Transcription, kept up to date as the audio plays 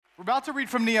We're about to read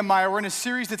from Nehemiah. We're in a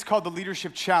series that's called the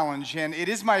Leadership Challenge, and it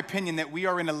is my opinion that we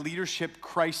are in a leadership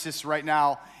crisis right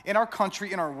now in our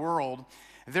country, in our world.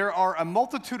 There are a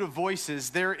multitude of voices.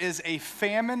 There is a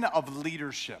famine of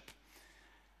leadership.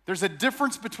 There's a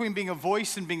difference between being a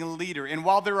voice and being a leader, and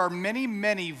while there are many,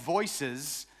 many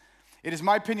voices, it is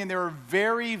my opinion there are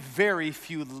very, very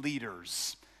few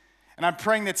leaders. And I'm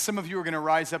praying that some of you are going to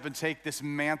rise up and take this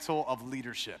mantle of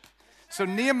leadership. So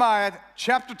Nehemiah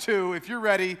chapter 2, if you're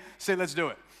ready, say, let's do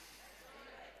it.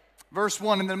 Verse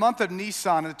 1, in the month of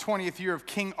Nisan, in the 20th year of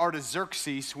King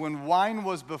Artaxerxes, when wine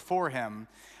was before him,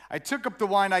 I took up the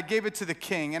wine, I gave it to the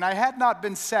king, and I had not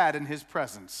been sad in his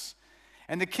presence.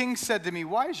 And the king said to me,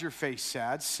 why is your face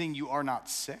sad, seeing you are not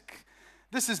sick?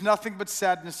 This is nothing but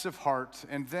sadness of heart.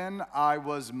 And then I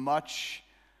was much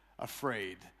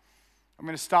afraid. I'm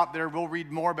going to stop there. We'll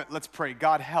read more, but let's pray.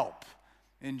 God, help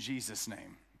in Jesus'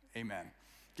 name. Amen.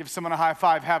 Give someone a high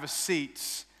five. Have a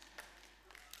seat.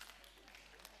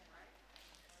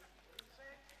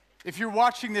 If you're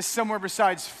watching this somewhere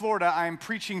besides Florida, I am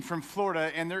preaching from Florida,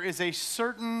 and there is a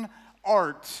certain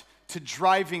art to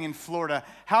driving in Florida.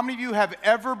 How many of you have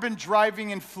ever been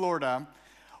driving in Florida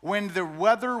when the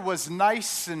weather was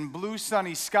nice and blue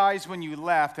sunny skies when you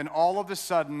left, and all of a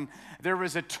sudden there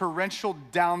was a torrential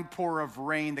downpour of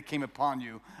rain that came upon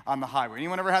you on the highway?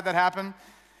 Anyone ever had that happen?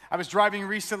 I was driving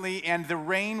recently, and the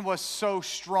rain was so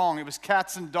strong. It was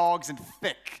cats and dogs and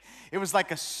thick. It was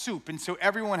like a soup, and so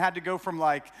everyone had to go from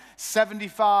like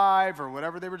 75 or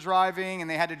whatever they were driving, and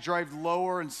they had to drive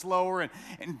lower and slower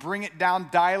and bring it down,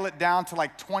 dial it down to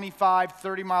like 25,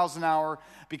 30 miles an hour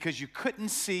because you couldn't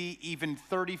see even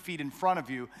 30 feet in front of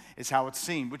you is how it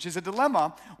seemed, which is a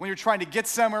dilemma when you're trying to get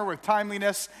somewhere with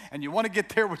timeliness and you want to get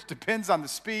there, which depends on the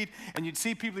speed, and you'd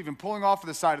see people even pulling off to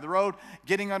the side of the road,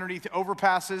 getting underneath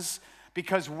overpasses,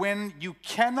 because when you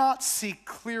cannot see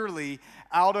clearly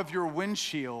out of your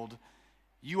windshield,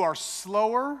 you are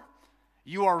slower,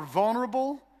 you are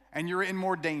vulnerable, and you're in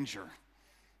more danger.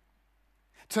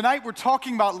 Tonight we're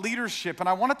talking about leadership, and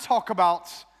I want to talk about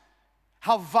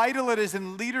how vital it is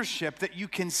in leadership that you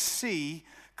can see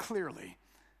clearly.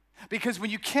 Because when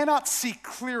you cannot see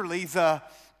clearly, the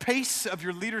pace of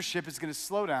your leadership is going to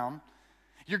slow down,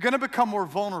 you're going to become more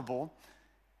vulnerable,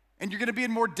 and you're going to be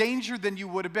in more danger than you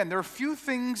would have been. There are few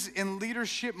things in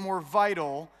leadership more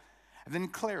vital than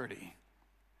clarity.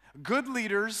 Good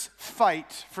leaders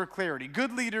fight for clarity.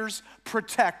 Good leaders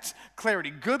protect clarity.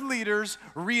 Good leaders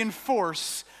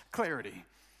reinforce clarity.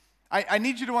 I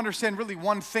need you to understand really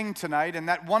one thing tonight, and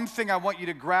that one thing I want you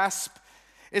to grasp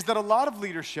is that a lot of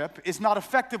leadership is not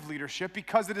effective leadership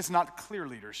because it is not clear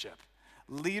leadership.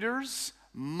 Leaders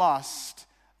must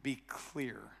be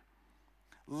clear.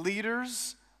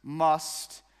 Leaders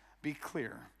must be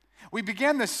clear. We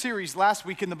began this series last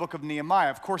week in the book of Nehemiah.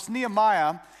 Of course,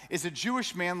 Nehemiah is a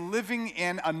Jewish man living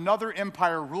in another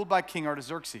empire ruled by King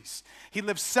Artaxerxes. He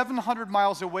lived 700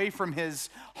 miles away from his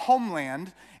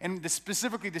homeland, and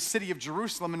specifically the city of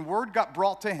Jerusalem, and word got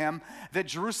brought to him that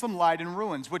Jerusalem lied in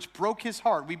ruins, which broke his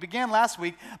heart. We began last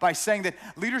week by saying that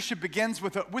leadership begins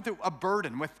with a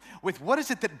burden, with what is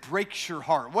it that breaks your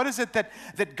heart? What is it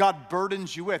that God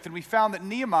burdens you with? And we found that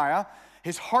Nehemiah,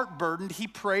 his heart burdened, he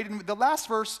prayed, and the last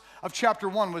verse of chapter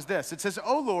 1 was this. It says,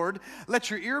 O Lord,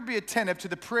 let your ear be attentive to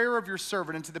the prayer of your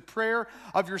servant and to the prayer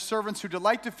of your servants who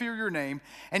delight to fear your name,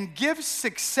 and give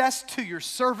success to your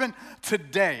servant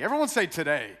today. Everyone say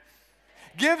today.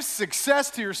 Give success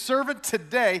to your servant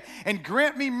today, and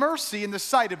grant me mercy in the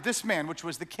sight of this man, which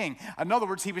was the king. In other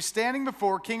words, he was standing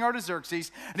before King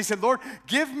Artaxerxes, and he said, Lord,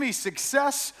 give me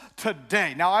success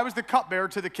today. Now, I was the cupbearer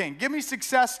to the king. Give me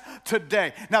success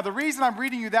today. Now, the reason I'm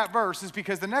reading you that verse is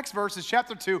because the next verse is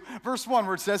chapter 2, verse 1,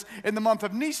 where it says, in the month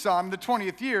of Nisan, the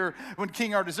 20th year, when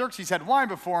King Artaxerxes had wine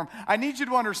before him, I need you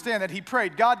to understand that he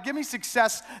prayed, God, give me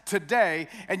success today,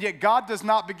 and yet God does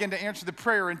not begin to answer the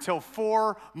prayer until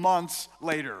 4 months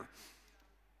later.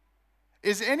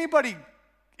 Is anybody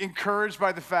encouraged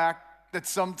by the fact that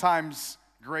sometimes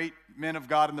great men of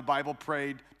God in the Bible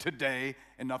prayed today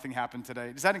and nothing happened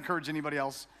today? Does that encourage anybody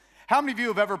else? How many of you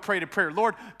have ever prayed a prayer,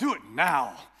 Lord, do it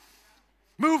now.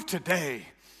 Move today.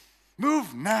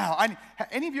 Move now.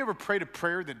 Any of you ever prayed a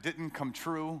prayer that didn't come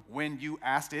true when you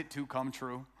asked it to come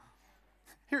true?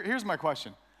 Here's my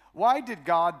question. Why did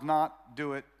God not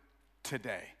do it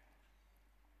today?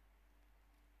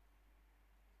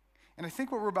 And I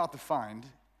think what we're about to find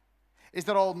is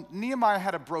that although Nehemiah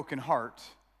had a broken heart,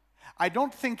 I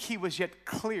don't think he was yet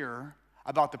clear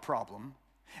about the problem.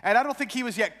 And I don't think he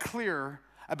was yet clear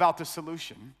about the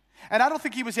solution. And I don't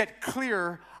think he was yet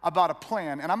clear about a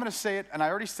plan. And I'm going to say it, and I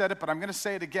already said it, but I'm going to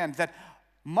say it again, that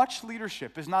Much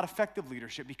leadership is not effective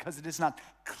leadership because it is not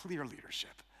clear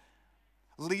leadership.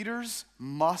 Leaders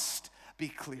must be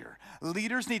clear.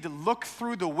 Leaders need to look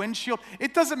through the windshield.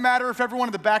 It doesn't matter if everyone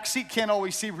in the back seat can't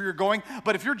always see where you're going,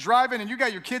 but if you're driving and you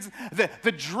got your kids,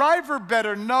 the driver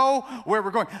better know where we're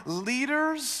going.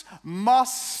 Leaders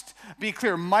must be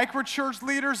clear. Microchurch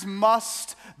leaders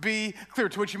must be clear.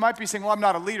 To which you might be saying, well, I'm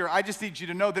not a leader. I just need you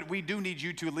to know that we do need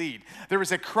you to lead. There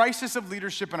is a crisis of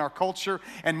leadership in our culture,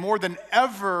 and more than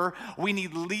ever, we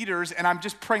need leaders. And I'm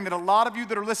just praying that a lot of you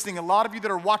that are listening, a lot of you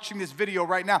that are watching this video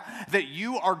right now, that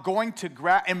you are going to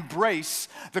embrace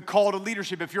the call to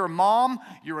leadership. If you're a mom,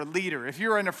 you're a leader. If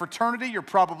you're in a fraternity, you're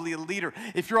probably a leader.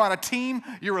 If you're on a team,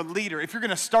 you're a leader. If you're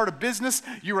going to start a business,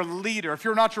 you're a leader. If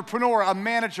you're an entrepreneur, a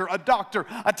manager, a doctor,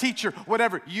 a teacher,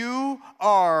 whatever, you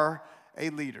are a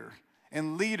leader.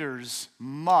 And leaders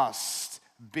must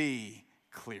be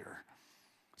clear.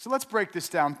 So let's break this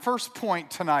down. First point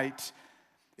tonight,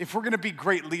 if we're going to be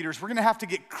great leaders, we're going to have to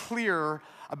get clear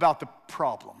about the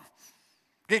problem.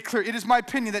 Get clear. It is my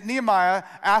opinion that Nehemiah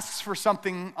asks for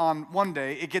something on one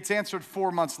day. It gets answered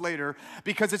 4 months later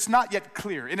because it's not yet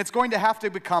clear. And it's going to have to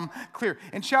become clear.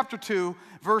 In chapter 2,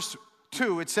 verse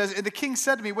 2, it says, and the king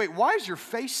said to me, wait, why is your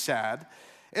face sad?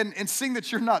 And seeing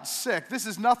that you're not sick, this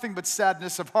is nothing but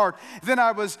sadness of heart. Then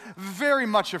I was very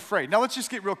much afraid. Now let's just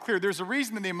get real clear. There's a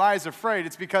reason that Nehemiah is afraid.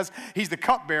 It's because he's the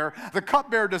cupbearer. The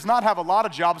cupbearer does not have a lot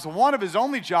of jobs. One of his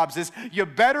only jobs is you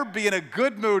better be in a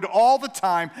good mood all the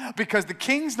time because the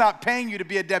king's not paying you to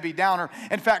be a Debbie Downer.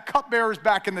 In fact, cupbearers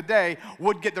back in the day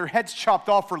would get their heads chopped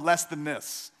off for less than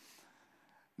this.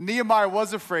 Nehemiah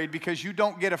was afraid because you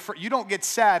don't get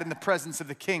sad in the presence of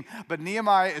the king. But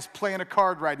Nehemiah is playing a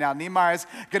card right now. Nehemiah is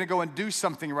going to go and do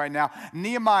something right now.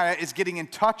 Nehemiah is getting in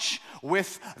touch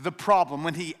with the problem.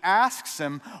 When he asks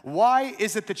him, why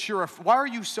are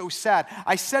you so sad?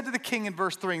 I said to the king in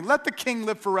verse 3, let the king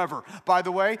live forever. By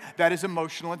the way, that is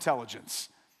emotional intelligence.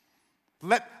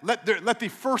 Let the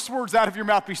first words out of your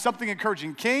mouth be something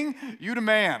encouraging. King, you the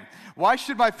man. Why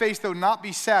should my face, though, not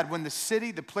be sad when the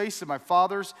city, the place of my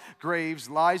father's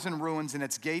graves, lies in ruins and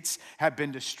its gates have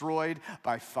been destroyed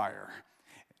by fire?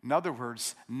 In other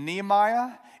words,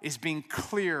 Nehemiah is being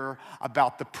clear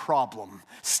about the problem.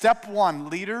 Step one,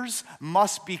 leaders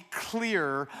must be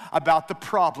clear about the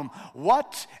problem.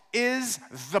 What is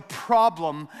the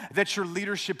problem that your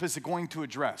leadership is going to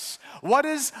address? What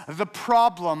is the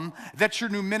problem that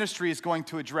your new ministry is going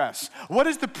to address? What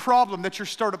is the problem that your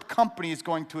startup company is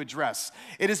going to address?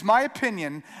 It is my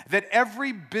opinion that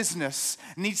every business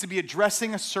needs to be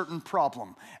addressing a certain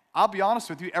problem. I'll be honest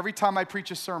with you, every time I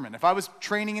preach a sermon, if I was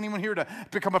training anyone here to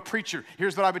become a preacher,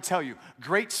 here's what I would tell you.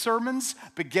 Great sermons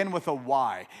begin with a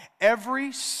why.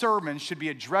 Every sermon should be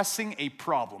addressing a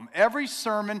problem. Every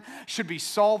sermon should be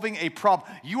solving a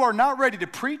problem. You are not ready to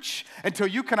preach until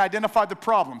you can identify the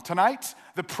problem. Tonight,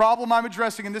 the problem I'm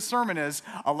addressing in this sermon is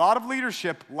a lot of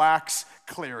leadership lacks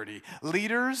clarity.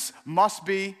 Leaders must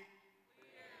be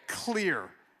clear.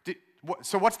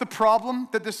 So what's the problem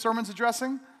that this sermon's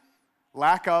addressing?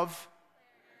 Lack of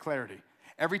clarity.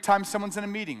 Every time someone's in a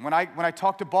meeting, when I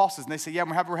talk to bosses and they say, yeah,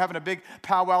 we're having a big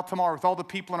powwow tomorrow with all the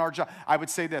people in our job, I would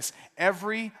say this: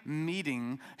 every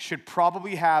meeting should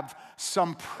probably have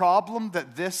some problem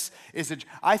that this is.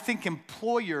 I think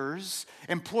employees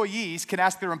can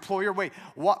ask their employer, wait,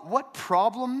 what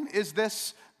problem is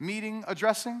this meeting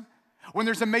addressing? When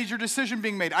there's a major decision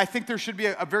being made, I think there should be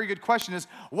a very good question is,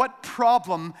 what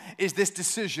problem is this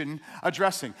decision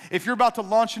addressing? If you're about to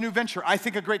launch a new venture, I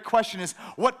think a great question is,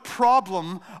 what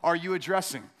problem are you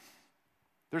addressing?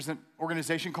 There's an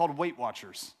organization called Weight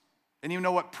Watchers. Anyone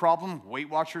know what problem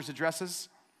Weight Watchers addresses?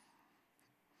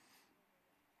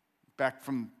 Back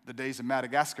from the days of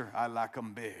Madagascar, I like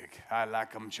them big, I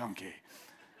like them chunky.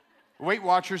 Weight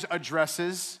Watchers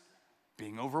addresses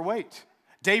being overweight.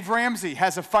 Dave Ramsey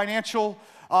has a financial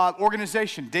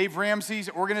organization. Dave Ramsey's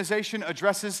organization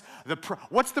addresses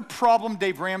what's the problem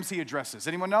Dave Ramsey addresses?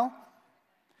 Anyone know?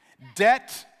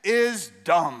 Debt is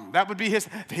dumb. That would be his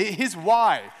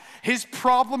why. His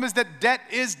problem is that debt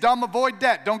is dumb. Avoid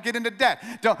debt. Don't get into debt.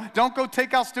 Don't go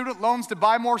take out student loans to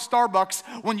buy more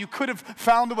Starbucks when you could have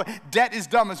found a way. Debt is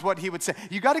dumb is what he would say.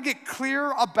 You got to get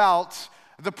clear about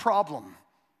the problem.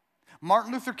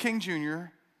 Martin Luther King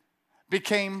Jr.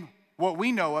 became who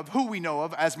we know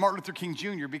of as Martin Luther King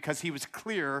Jr. because he was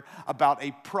clear about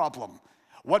a problem.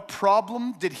 What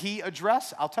problem did he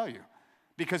address? I'll tell you.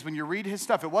 Because when you read his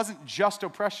stuff, it wasn't just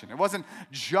oppression. It wasn't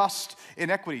just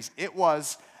inequities. It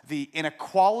was the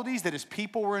inequalities that his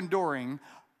people were enduring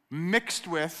mixed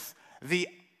with the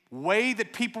way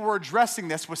that people were addressing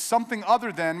this was something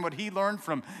other than what he learned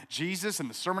from Jesus and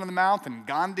the Sermon on the Mount and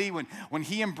Gandhi when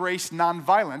he embraced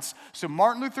nonviolence. So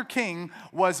Martin Luther King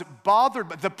was bothered,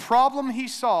 but the problem he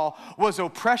saw was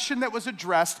oppression that was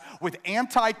addressed with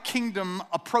anti-kingdom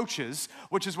approaches,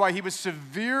 which is why he was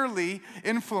severely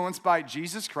influenced by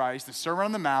Jesus Christ, the Sermon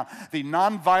on the Mount, the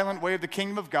nonviolent way of the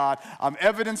kingdom of God,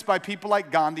 evidenced by people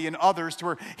like Gandhi and others, to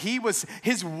where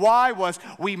his why was,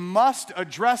 we must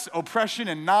address oppression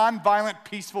in nonviolent,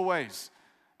 peaceful ways.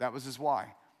 That was his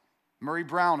why. Murray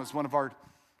Brown is one of our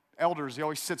elders. He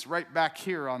always sits right back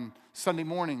here on Sunday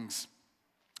mornings.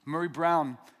 Murray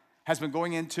Brown has been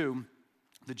going into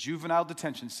the juvenile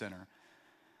detention center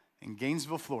in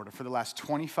Gainesville, Florida for the last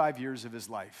 25 years of his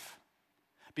life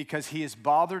because he is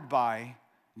bothered by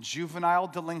juvenile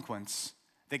delinquents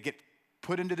that get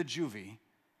put into the juvie,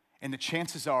 and the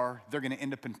chances are they're going to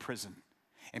end up in prison.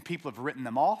 And people have written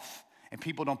them off, and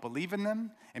people don't believe in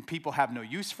them, and people have no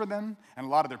use for them, and a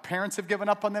lot of their parents have given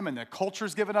up on them, and their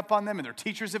culture's given up on them, and their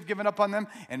teachers have given up on them,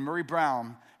 and Murray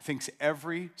Brown thinks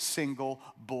every single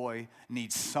boy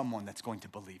needs someone that's going to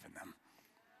believe in them.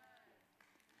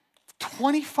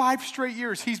 25 straight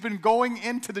years he's been going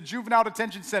into the juvenile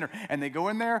detention center, and they go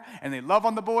in there and they love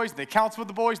on the boys, they counsel with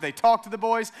the boys, they talk to the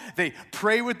boys, they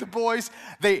pray with the boys,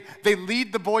 they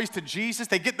lead the boys to Jesus,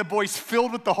 they get the boys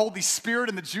filled with the Holy Spirit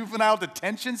in the juvenile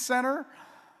detention center.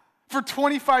 For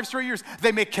 25 straight years,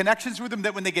 they make connections with them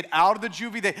that when they get out of the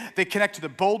juvie, they connect to the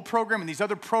BOLD program and these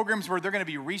other programs where they're going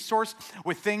to be resourced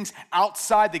with things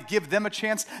outside that give them a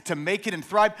chance to make it and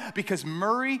thrive, because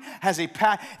Murray has a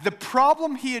path. The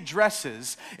problem he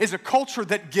addresses is a culture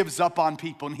that gives up on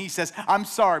people, and he says, I'm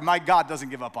sorry, my God doesn't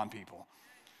give up on people.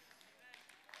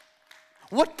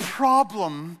 What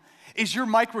problem is your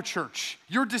microchurch,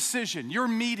 your decision, your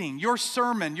meeting, your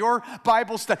sermon, your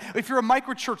Bible study? If you're a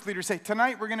microchurch leader, say,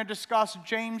 tonight we're going to discuss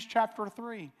James chapter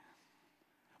 3.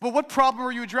 Well, what problem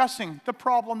are you addressing? The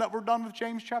problem that we're done with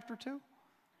James chapter 2.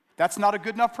 That's not a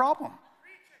good enough problem.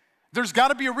 There's got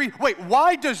to be wait,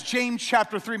 why does James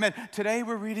chapter 3 mean? Today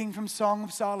we're reading from Song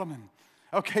of Solomon.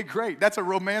 Okay, great. That's a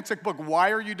romantic book.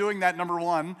 Why are you doing that, number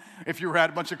one, if you had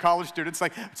a bunch of college students?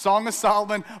 Like, Song of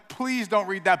Solomon, please don't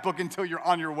read that book until you're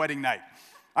on your wedding night.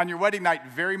 On your wedding night,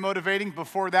 very motivating.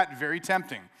 Before that, very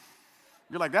tempting.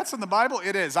 You're like, that's in the Bible?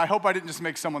 It is. I hope I didn't just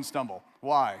make someone stumble.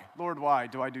 Why? Lord, why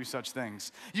do I do such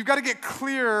things? You've got to get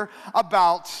clear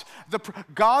about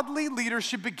godly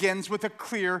leadership begins with a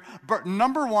clear, but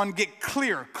number one, get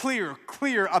clear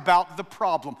about the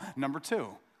problem. Number two,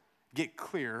 get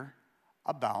clear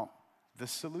about the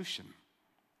solution.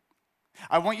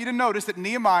 I want you to notice that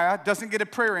Nehemiah doesn't get a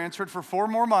prayer answered for 4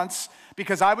 more months,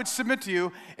 because I would submit to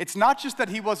you, it's not just that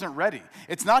he wasn't ready.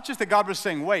 It's not just that God was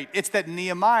saying, wait. It's that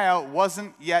Nehemiah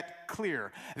wasn't yet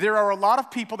clear. There are a lot of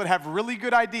people that have really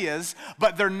good ideas,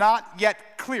 but they're not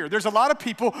yet clear. There's a lot of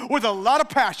people with a lot of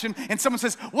passion, and someone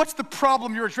says, what's the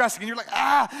problem you're addressing? And you're like,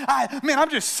 man, I'm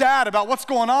just sad about what's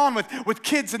going on with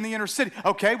kids in the inner city.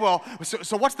 Okay, well,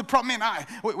 so what's the problem? Man,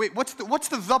 what's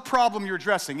the problem you're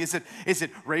addressing? Is it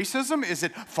racism? Is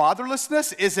it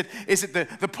fatherlessness? Is it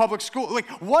the public school? Like,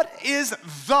 what is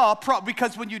the problem?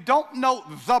 Because when you don't know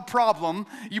the problem,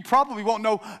 you probably won't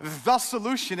know the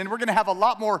solution, and we're going to have a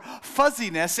lot more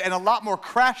fuzziness and a lot more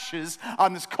crashes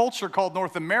on this culture called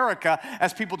North America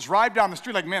as people drive down the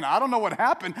street like, man, I don't know what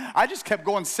happened. I just kept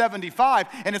going 75,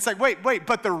 and it's like, wait,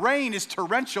 but the rain is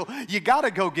torrential. You got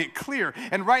to go get clear.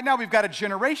 And right now we've got a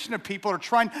generation of people who are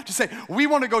trying to say, we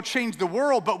want to go change the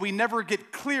world, but we never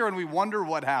get clear, and we wonder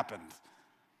what happened.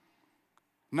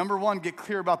 Number one, get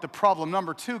clear about the problem.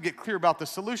 Number two, get clear about the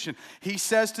solution. He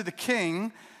says to the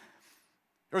king,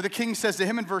 or the king says to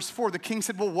him in verse 4, the king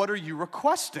said, well, what are you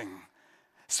requesting?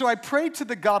 So I prayed to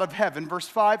the God of heaven, verse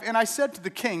 5, and I said to the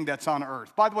king that's on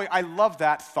earth. By the way, I love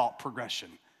that thought progression.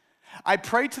 I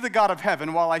prayed to the God of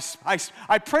heaven while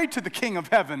I prayed to the king of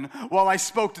heaven while I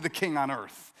spoke to the king on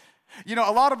earth. You know,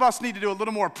 a lot of us need to do a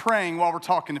little more praying while we're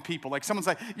talking to people. Like someone's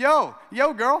like, yo,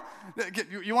 girl,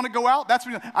 you want to go out? That's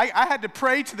what I had to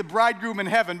pray to the bridegroom in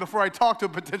heaven before I talked to a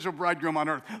potential bridegroom on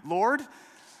earth. Lord,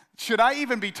 should I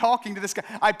even be talking to this guy?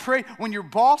 I pray when your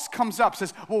boss comes up,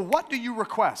 says, well, what do you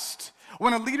request?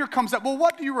 When a leader comes up, well,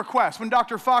 what do you request? When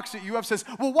Dr. Fox at UF says,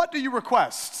 well, what do you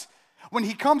request? When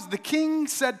he comes, the king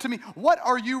said to me, what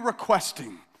are you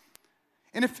requesting?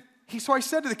 And so I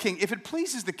said to the king, if it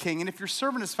pleases the king, and if your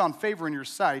servant has found favor in your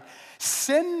sight,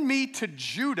 send me to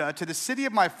Judah, to the city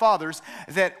of my fathers,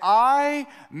 that I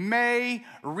may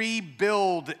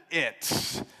rebuild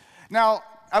it. Now,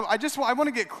 I want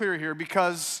to get clear here,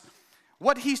 because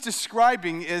What he's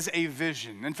describing is a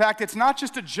vision. In fact, it's not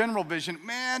just a general vision.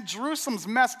 Man, Jerusalem's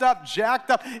messed up, jacked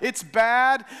up, it's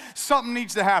bad, something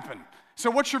needs to happen.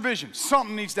 So what's your vision?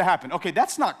 Something needs to happen. Okay,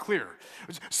 that's not clear.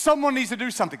 Someone needs to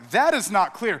do something. That is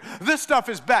not clear. This stuff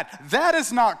is bad. That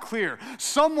is not clear.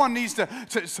 Someone needs to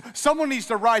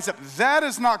rise up. That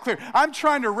is not clear. I'm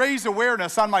trying to raise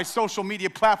awareness on my social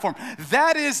media platform.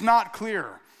 That is not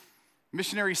clear.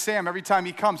 Missionary Sam, every time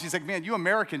he comes, he's like, man, you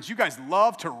Americans, you guys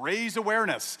love to raise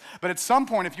awareness. But at some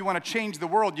point, if you want to change the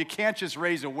world, you can't just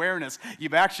raise awareness.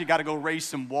 You've actually got to go raise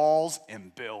some walls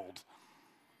and build.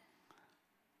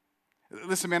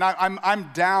 Listen, man,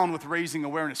 I'm down with raising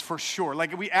awareness for sure.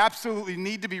 Like, we absolutely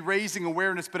need to be raising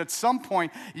awareness, but at some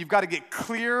point, you've got to get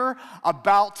clear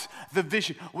about the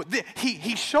vision.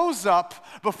 He shows up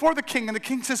before the king, and the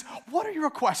king says, what are you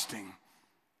requesting?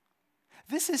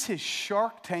 This is his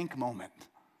Shark Tank moment.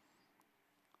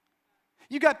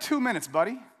 You got 2 minutes,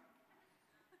 buddy.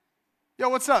 Yo,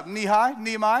 what's up,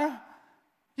 Nehemiah?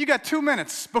 You got 2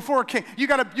 minutes before a king. You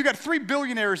got 3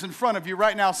 billionaires in front of you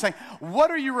right now saying,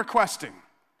 what are you requesting?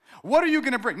 What are you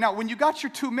going to bring? Now, when you got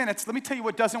your 2 minutes, let me tell you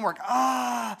what doesn't work.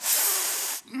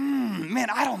 Man,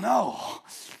 I don't know.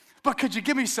 But could you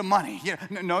give me some money? Yeah,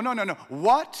 no.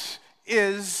 What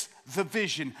is the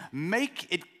vision?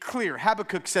 Make it clear.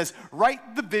 Habakkuk says,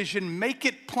 write the vision, make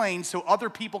it plain so other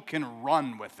people can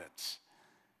run with it.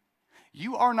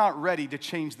 You are not ready to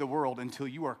change the world until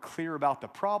you are clear about the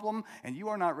problem, and you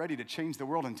are not ready to change the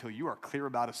world until you are clear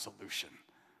about a solution.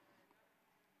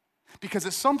 Because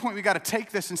at some point we got to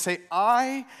take this and say,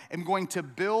 I am going to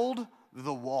build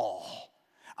the wall.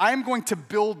 I am going to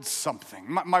build something.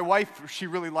 My wife, she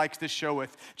really likes this show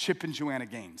with Chip and Joanna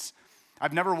Gaines.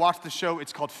 I've never watched the show.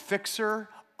 It's called Fixer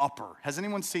Upper. Has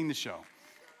anyone seen the show?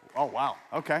 Oh, wow.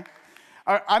 Okay.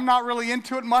 I'm not really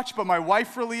into it much, but my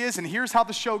wife really is, and here's how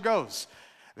the show goes.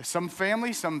 There's some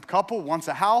family, some couple wants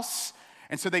a house,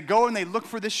 and so they go and they look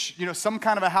for this, some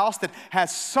kind of a house that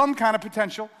has some kind of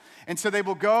potential. And so they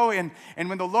will go, and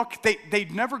when they look, they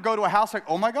never go to a house like,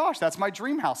 oh my gosh, that's my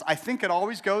dream house. I think it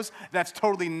always goes, that's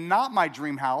totally not my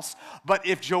dream house. But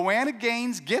if Joanna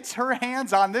Gaines gets her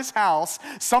hands on this house,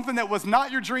 something that was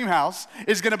not your dream house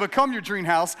is going to become your dream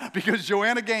house because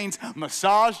Joanna Gaines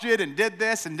massaged it and did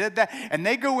this and did that. And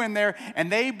they go in there,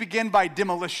 and they begin by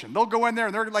demolition. They'll go in there,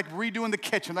 and they're like redoing the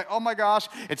kitchen. Like, oh my gosh,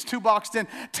 it's too boxed in.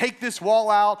 Take this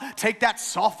wall out. Take that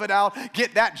soffit out.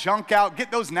 Get that junk out.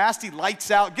 Get those nasty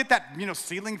lights out. Get that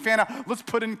ceiling fan out. Let's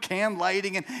put in can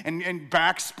lighting and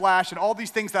backsplash and all these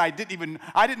things that I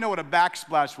didn't know what a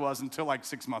backsplash was until like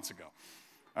 6 months ago.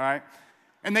 All right?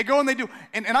 And they go and they do,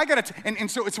 and I got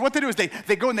and so it's what they do is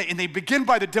they go and they begin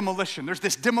by the demolition. There's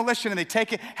this demolition and they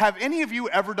take it. Have any of you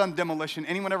ever done demolition?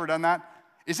 Anyone ever done that?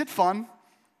 Is it fun?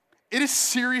 It is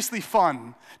seriously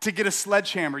fun to get a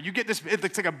sledgehammer. You get this, it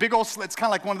looks like a big old, it's kind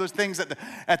of like one of those things at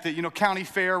the county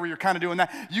fair where you're kind of doing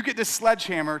that. You get this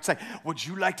sledgehammer, it's like, would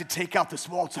you like to take out this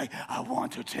wall? It's like, I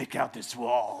want to take out this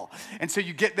wall. And so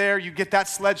you get there, you get that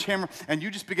sledgehammer, and you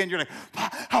just begin, you're like, pa,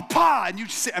 ha, pa, and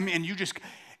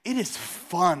it is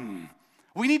fun.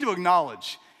 We need to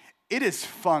acknowledge, it is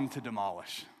fun to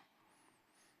demolish.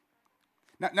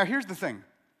 Now here's the thing.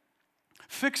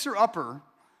 Fixer Upper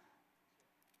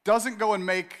doesn't go and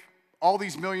make all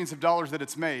these millions of dollars that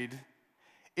it's made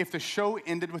if the show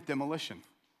ended with demolition.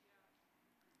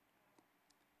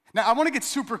 Now, I want to get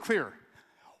super clear.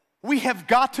 We have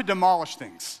got to demolish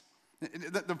things.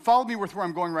 Follow me with where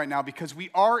I'm going right now because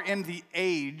we are in the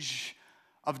age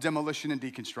of demolition and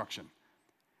deconstruction.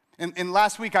 And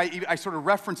last week, I sort of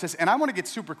referenced this, and I want to get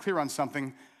super clear on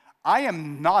something. I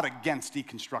am not against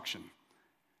deconstruction.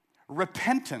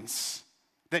 Repentance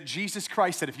that Jesus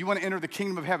Christ said, if you want to enter the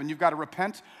kingdom of heaven, you've got to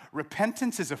repent.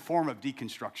 Repentance is a form of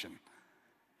deconstruction.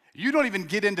 You don't even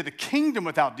get into the kingdom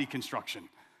without deconstruction.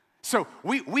 So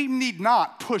we need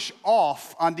not push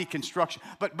off on deconstruction.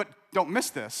 But don't miss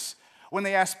this. When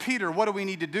they asked Peter, what do we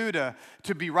need to do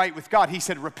to be right with God? He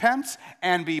said, repent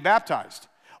and be baptized.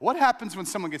 What happens when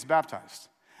someone gets baptized?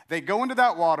 They go into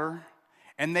that water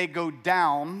and they go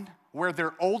down where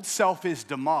their old self is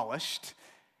demolished,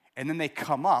 and then they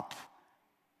come up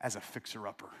as a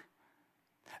fixer-upper.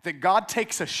 That God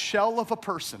takes a shell of a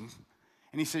person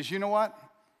and he says, you know what?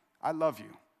 I love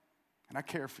you and I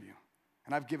care for you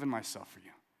and I've given myself for you.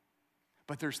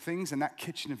 But there's things in that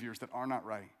kitchen of yours that are not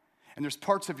right. And there's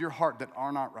parts of your heart that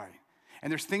are not right. And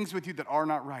there's things with you that are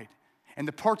not right. And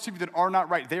the parts of you that are not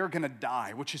right, they are going to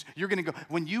die, which is, you're going to go.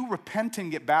 When you repent and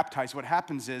get baptized, what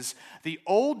happens is the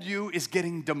old you is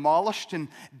getting demolished and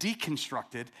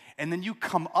deconstructed, and then you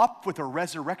come up with a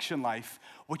resurrection life,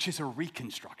 which is a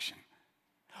reconstruction.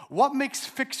 What makes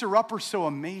Fixer Upper so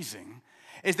amazing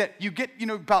is that you get,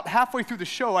 about halfway through the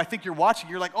show, I think you're watching,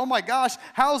 you're like, oh my gosh,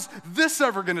 how's this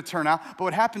ever gonna turn out? But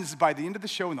what happens is by the end of the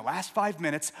show, in the last 5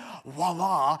 minutes,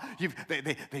 voila,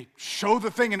 they show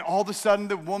the thing, and all of a sudden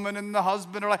the woman and the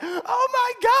husband are like, oh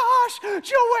my gosh,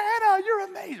 Joanna, you're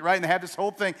amazing, right? And they have this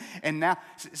whole thing. And now,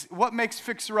 what makes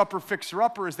Fixer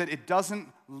Upper is that it doesn't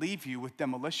leave you with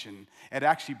demolition. It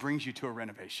actually brings you to a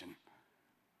renovation.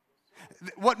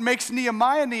 What makes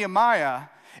Nehemiah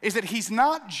is that he's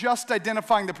not just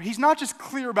he's not just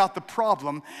clear about the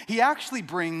problem, he actually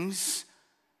brings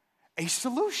a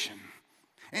solution.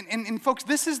 And folks,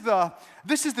 this is the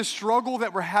struggle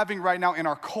that we're having right now in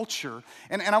our culture.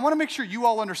 And I want to make sure you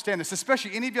all understand this,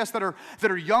 especially any of us that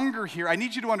are younger here. I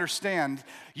need you to understand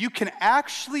you can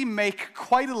actually make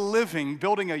quite a living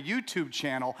building a YouTube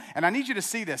channel. And I need you to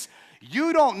see this.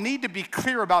 You don't need to be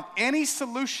clear about any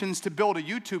solutions to build a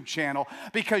YouTube channel,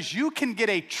 because you can get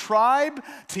a tribe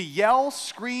to yell,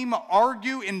 scream,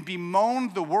 argue, and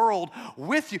bemoan the world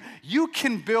with you. You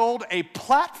can build a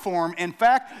platform. In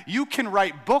fact, you can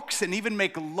write books and even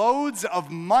make loads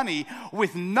of money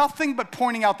with nothing but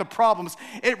pointing out the problems.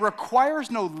 It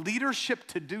requires no leadership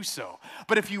to do so.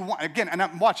 But if you want, again, and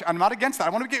I'm not against that.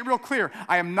 I want to get real clear.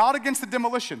 I am not against the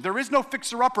demolition. There is no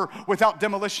fixer-upper without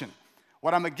demolition.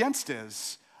 What I'm against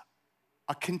is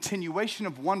a continuation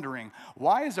of wondering,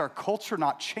 why is our culture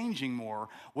not changing more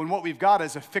when what we've got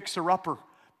is a fixer-upper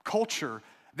culture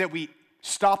that we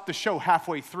stop the show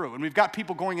halfway through? And we've got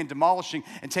people going and demolishing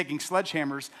and taking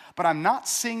sledgehammers, but I'm not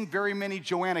seeing very many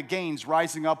Joanna Gaines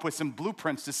rising up with some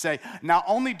blueprints to say, not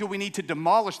only do we need to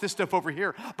demolish this stuff over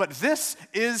here, but this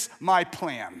is my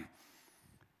plan.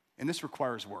 And this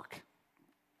requires work.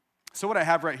 So what I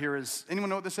have right here is, anyone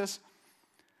know what this is?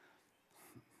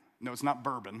 No, it's not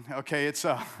bourbon, okay? It's,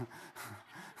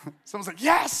 someone's like,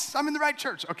 yes, I'm in the right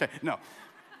church. Okay, no.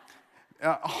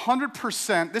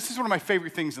 100%, this is one of my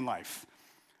favorite things in life.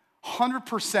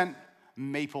 100%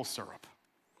 maple syrup.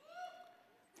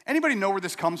 Anybody know where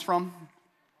this comes from?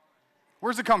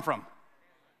 Where does it come from?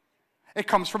 It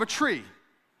comes from a tree.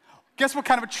 Guess what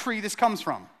kind of a tree this comes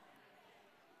from?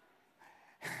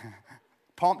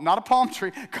 Not a palm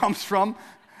tree, comes from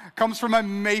a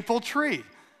maple tree,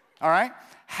 all right?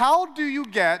 How do you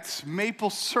get maple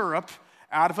syrup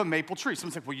out of a maple tree?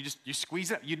 Someone's like, well, you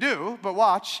squeeze it. You do, but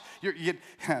watch.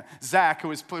 Zach,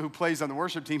 who plays on the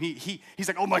worship team, he's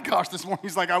like, oh my gosh, this morning,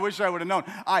 he's like, I wish I would have known.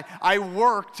 I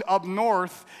worked up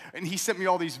north, and he sent me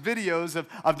all these videos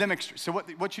of them. So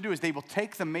what you do is they will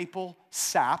take the maple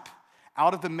sap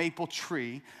out of the maple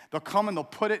tree. They'll come and they'll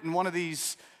put it in one of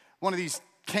these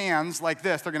cans like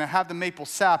this. They're going to have the maple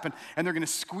sap, and they're going to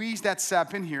squeeze that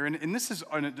sap in here. And this is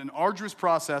an arduous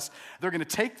process. They're going to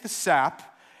take the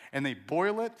sap, and they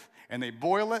boil it, and they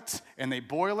boil it, and they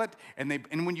boil it, and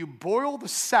when you boil the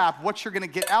sap, what you're going to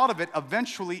get out of it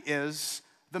eventually is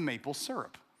the maple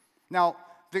syrup. Now,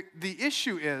 the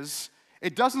issue is,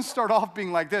 it doesn't start off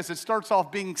being like this. It starts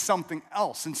off being something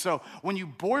else. And so when you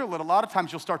boil it, a lot of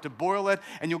times you'll start to boil it,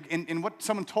 and what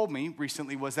someone told me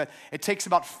recently was that it takes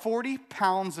about 40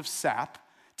 pounds of sap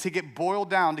to get boiled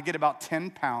down to get about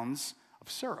 10 pounds of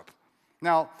syrup.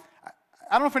 Now,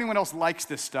 I don't know if anyone else likes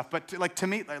this stuff, but to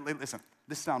me, listen,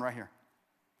 this sound right here.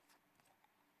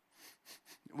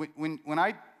 When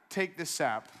I take this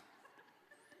sap,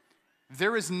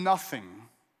 there is nothing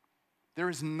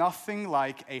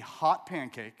like a hot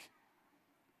pancake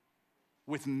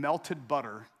with melted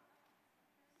butter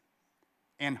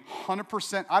and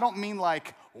 100%, I don't mean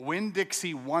like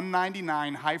Winn-Dixie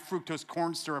 199 high fructose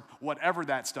corn syrup, whatever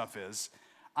that stuff is.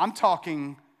 I'm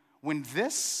talking when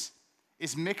this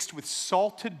is mixed with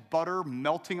salted butter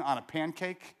melting on a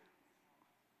pancake.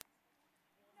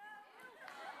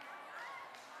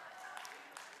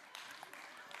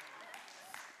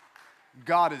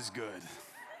 God is good.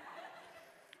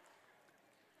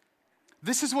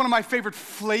 This is one of my favorite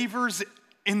flavors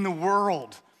in the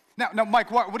world. Now, Mike,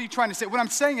 what are you trying to say? What I'm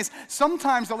saying is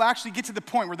sometimes they'll actually get to the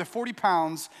point where the 40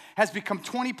 pounds has become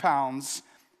 20 pounds,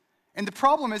 and the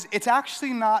problem is it's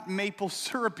actually not maple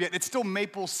syrup yet. It's still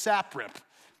maple saprip.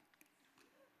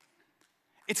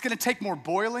 It's going to take more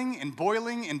boiling and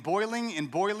boiling and boiling and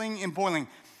boiling and boiling.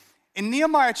 In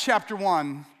Nehemiah chapter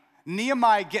 1,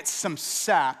 Nehemiah gets some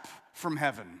sap from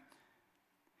heaven.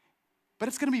 But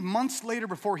it's going to be months later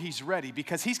before he's ready,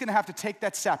 because he's going to have to take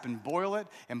that sap and boil it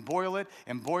and boil it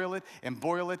and boil it and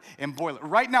boil it and boil it.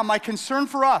 Right now, my concern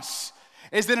for us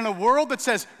is that in a world that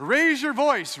says, raise your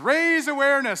voice, raise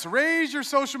awareness, raise your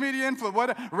social media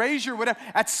influence, raise your whatever,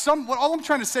 all I'm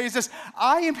trying to say is this: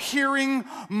 I am hearing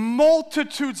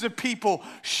multitudes of people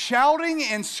shouting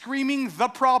and screaming the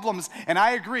problems, and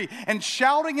I agree, and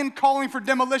shouting and calling for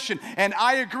demolition, and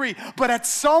I agree, but at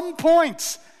some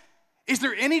point, is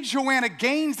there any Joanna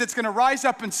Gaines that's going to rise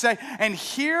up and say, and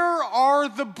here are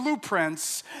the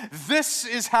blueprints, this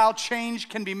is how change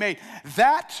can be made?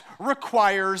 That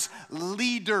requires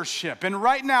leadership. And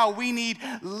right now, we need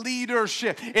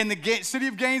leadership. In the city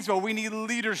of Gainesville, we need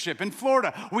leadership. In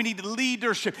Florida, we need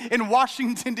leadership. In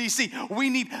Washington, D.C., we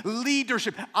need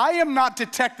leadership. I am not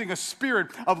detecting a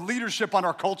spirit of leadership on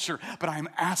our culture, but I am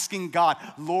asking God,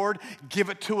 Lord, give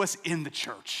it to us in the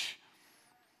church.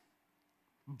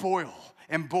 Boil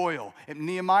and boil. And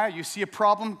Nehemiah, you see a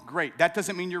problem? Great. That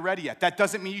doesn't mean you're ready yet. That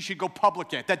doesn't mean you should go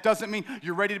public yet. That doesn't mean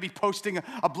you're ready to be posting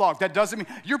a blog. That doesn't mean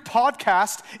your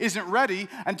podcast isn't ready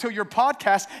until your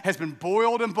podcast has been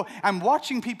boiled and boiled. I'm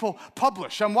watching people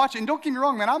publish. I'm watching, don't get me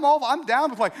wrong, man, I'm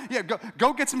down with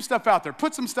go get some stuff out there.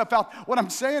 Put some stuff out. What I'm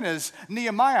saying is,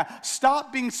 Nehemiah,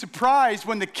 stop being surprised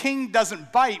when the king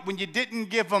doesn't bite, when you didn't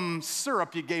give him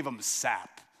syrup, you gave him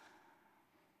sap.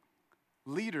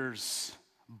 Leaders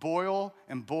boil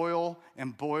and boil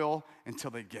and boil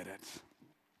until they get it.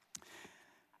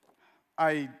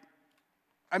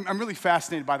 I'm really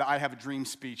fascinated by the I Have a Dream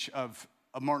speech of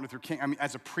Martin Luther King. I mean,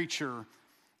 as a preacher,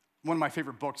 one of my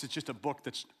favorite books, it's just a book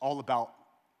that's all about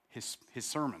his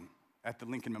sermon at the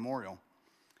Lincoln Memorial.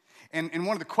 And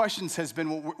one of the questions has been,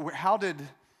 well, where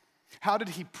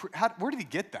did he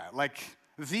get that? Like,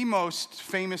 the most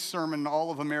famous sermon in all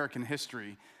of American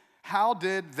history. How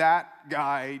did that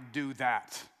guy do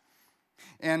that?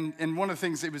 And one of the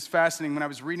things that was fascinating when I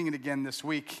was reading it again this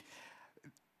week,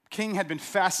 King had been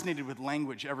fascinated with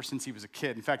language ever since he was a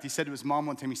kid. In fact, he said to his mom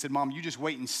one time, he said, Mom, you just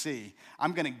wait and see.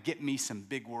 I'm going to get me some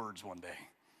big words one day.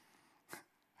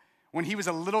 When he was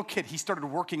a little kid, he started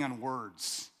working on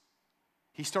words.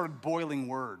 He started boiling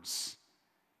words.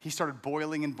 He started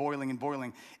boiling and boiling and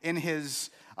boiling. In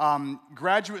his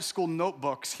graduate school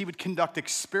notebooks, he would conduct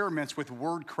experiments with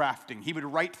word crafting. He would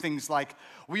write things like,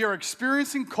 we are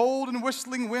experiencing cold and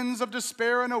whistling winds of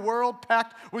despair in a world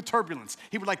packed with turbulence.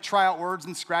 He would try out words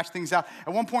and scratch things out.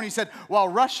 At one point he said, while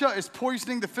Russia is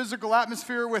poisoning the physical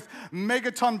atmosphere with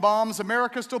megaton bombs,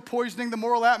 America is still poisoning the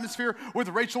moral atmosphere with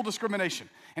racial discrimination.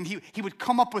 And he would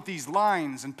come up with these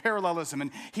lines and parallelism,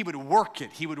 and he would work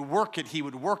it, he would work it, he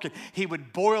would work it, he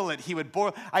would boil it, he would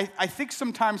boil. I think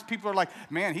sometimes people are like,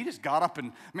 man, he just got up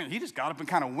and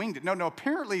kind of winged it. No,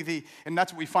 apparently and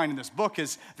that's what we find in this book,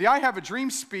 is the I Have a Dream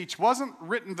speech wasn't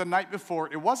written the night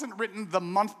before. It wasn't written the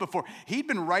month before. He'd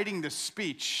been writing this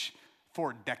speech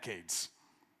for decades.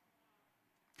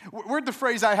 Where'd the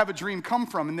phrase I have a dream come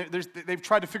from? And they've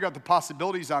tried to figure out the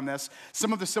possibilities on this.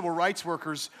 Some of the civil rights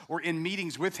workers were in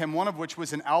meetings with him, one of which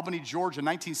was in Albany, Georgia,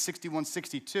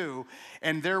 1961-62.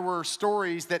 And there were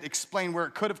stories that explain where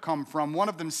it could have come from. One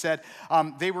of them said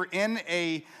there was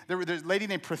a lady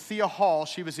named Prathia Hall.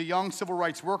 She was a young civil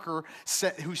rights worker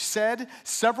who said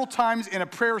several times in a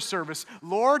prayer service,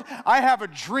 Lord, I have a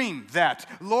dream that.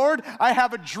 Lord, I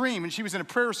have a dream. And she was in a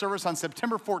prayer service on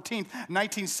September 14th,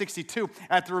 1962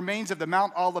 at the remains of the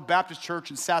Mount Olive Baptist Church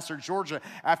in Sasser, Georgia,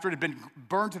 after it had been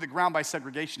burned to the ground by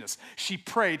segregationists. She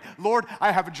prayed, Lord,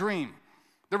 I have a dream.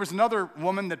 There was another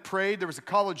woman that prayed. There was a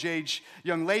college-age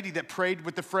young lady that prayed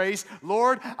with the phrase,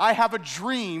 Lord, I have a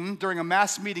dream, during a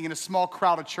mass meeting in a small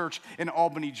crowded church in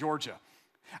Albany, Georgia.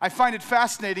 I find it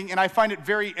fascinating, and I find it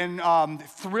very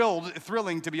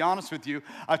thrilling, to be honest with you,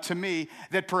 to me,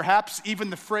 that perhaps even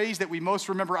the phrase that we most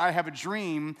remember, I have a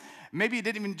dream, maybe it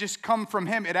didn't even just come from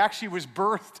him. It actually was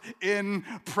birthed in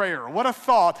prayer. What a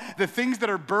thought. The things that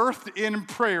are birthed in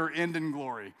prayer end in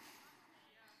glory.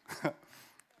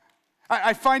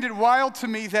 I find it wild to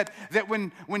me that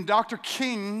when Dr.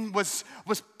 King was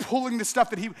pulling the stuff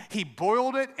that he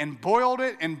boiled it and boiled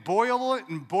it and boiled it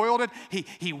and boiled it.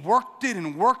 He worked it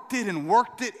and worked it and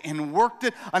worked it and worked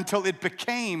it until it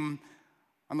became,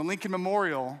 on the Lincoln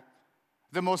Memorial,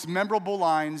 the most memorable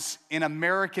lines in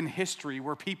American history,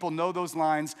 where people know those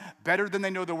lines better than they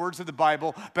know the words of the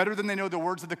Bible, better than they know the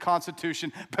words of the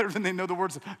Constitution, better than they know the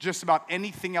words of just about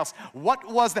anything else. What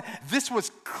was that? This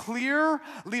was clear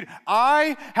leader.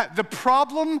 The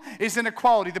problem is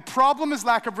inequality. The problem is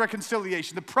lack of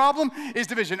reconciliation. The problem is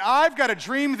division. I've got a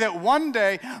dream that one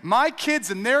day my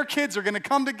kids and their kids are going to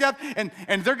come together and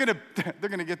they're going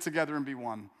to get together and be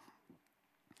one.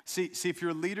 See, if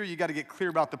you're a leader, you got to get clear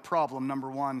about the problem, number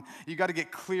one. You got to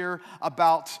get clear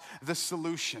about the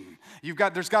solution.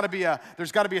 There's got to be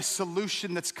a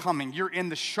solution that's coming. You're in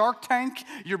the Shark Tank,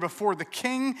 you're before the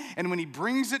king, and when he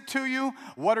brings it to you,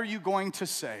 what are you going to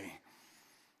say?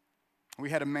 We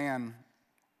had a man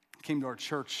came to our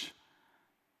church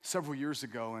several years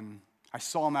ago, and I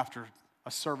saw him after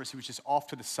a service. He was just off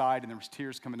to the side, and there was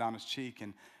tears coming down his cheek,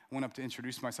 and I went up to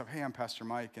introduce myself. Hey, I'm Pastor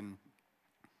Mike, and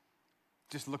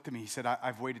just looked at me. He said,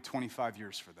 I've waited 25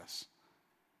 years for this.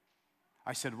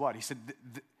 I said, what? He said,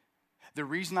 the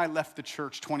reason I left the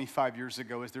church 25 years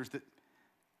ago is there's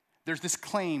this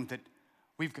claim that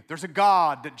there's a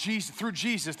God, that through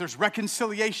Jesus, there's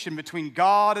reconciliation between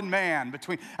God and man.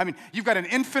 You've got an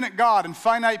infinite God and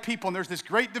finite people, and there's this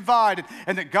great divide,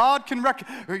 and that God can,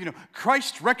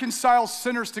 Christ reconciles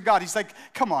sinners to God. He's like,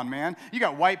 come on, man. You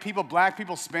got white people, black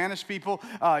people, Spanish people,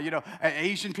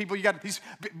 Asian people.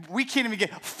 We can't even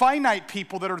get finite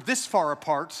people that are this far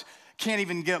apart. Can't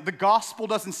even get, the gospel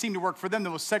doesn't seem to work for them.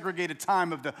 The most segregated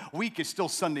time of the week is still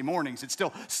Sunday mornings. It's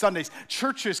still Sundays.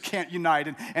 Churches can't unite,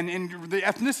 and the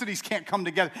ethnicities can't come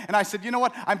together. And I said, you know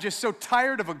what? I'm just so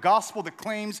tired of a gospel that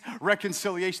claims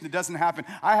reconciliation that doesn't happen.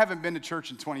 I haven't been to church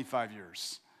in 25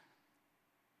 years.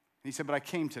 And he said, but I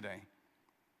came today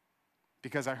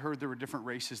because I heard there were different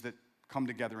races that come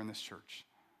together in this church.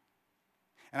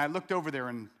 And I looked over there,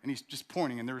 and he's just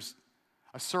pointing, and there's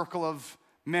a circle of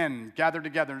men gathered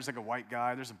together. There's like a white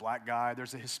guy, there's a black guy,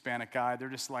 there's a Hispanic guy. They're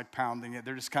just like pounding it.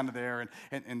 They're just kind of there,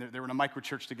 and they were in a micro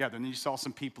church together. And then you saw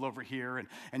some people over here,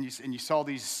 and you saw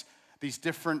these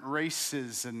different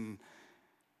races. And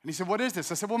he said, what is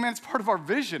this? I said, well, man, it's part of our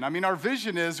vision. Our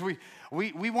vision is we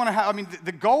want to have,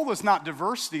 the goal is not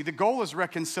diversity. The goal is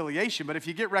reconciliation. But if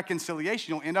you get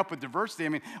reconciliation, you'll end up with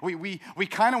diversity. We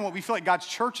feel like God's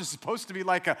church is supposed to be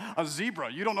like a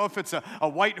zebra. You don't know if it's a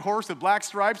white horse with black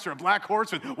stripes or a black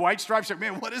horse with white stripes.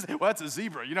 Man, what is it? Well, that's a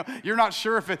zebra. You're not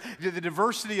sure if the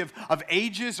diversity of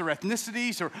ages or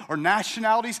ethnicities or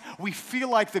nationalities. We feel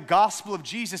like the gospel of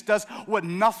Jesus does what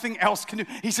nothing else can do.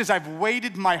 He says, I've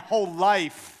waited my whole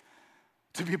life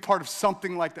to be a part of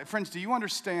something like that. Friends, do you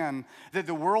understand that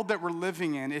the world that we're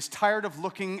living in is tired of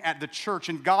looking at the church,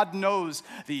 and God knows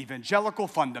the evangelical,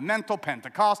 fundamental,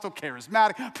 Pentecostal,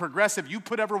 charismatic, progressive, you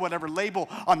put whatever label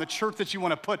on the church that you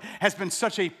want to put, has been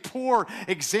such a poor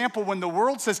example when the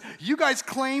world says, you guys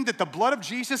claim that the blood of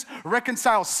Jesus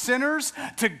reconciles sinners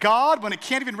to God when it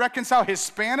can't even reconcile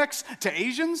Hispanics to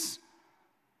Asians?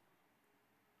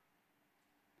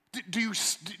 Do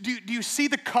you see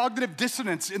the cognitive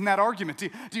dissonance in that argument? Do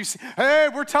you see, hey,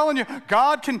 we're telling you,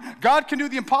 God can do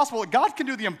the impossible. God can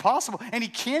do the impossible, and he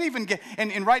can't even get,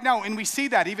 and right now, and we see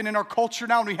that even in our culture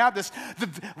now, and we have this,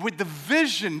 with the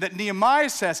vision that Nehemiah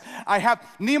says,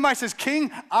 Nehemiah says,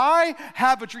 King, I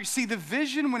have a dream. See, the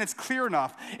vision, when it's clear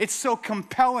enough, it's so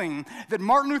compelling that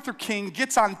Martin Luther King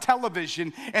gets on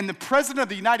television, and the President of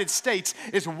the United States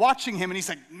is watching him, and he's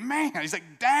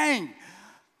like, dang,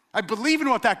 I believe in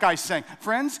what that guy's saying.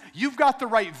 Friends, you've got the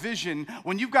right vision.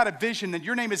 When you've got a vision that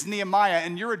your name is Nehemiah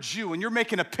and you're a Jew and you're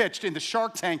making a pitch in the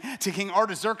Shark Tank to King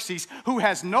Artaxerxes, who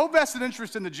has no vested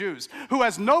interest in the Jews, who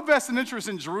has no vested interest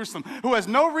in Jerusalem, who has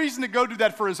no reason to go do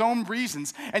that for his own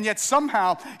reasons, and yet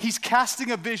somehow he's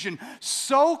casting a vision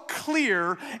so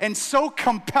clear and so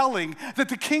compelling that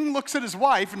the king looks at his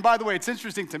wife, and by the way, it's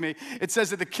interesting to me, it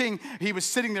says that the king, he was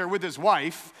sitting there with his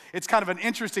wife. It's kind of an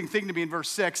interesting thing to me in verse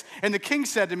 6, and the king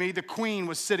said to me, the queen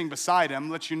was sitting beside him,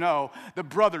 let you know, the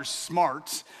brother's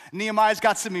smart. Nehemiah's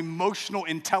got some emotional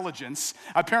intelligence.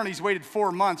 Apparently he's waited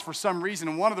 4 months for some reason,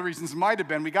 and one of the reasons might have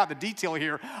been, we got the detail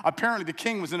here, apparently the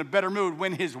king was in a better mood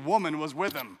when his woman was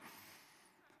with him.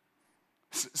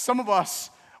 Some of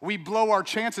us, we blow our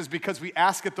chances because we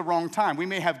ask at the wrong time. We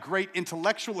may have great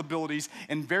intellectual abilities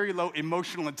and very low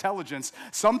emotional intelligence.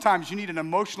 Sometimes you need an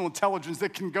emotional intelligence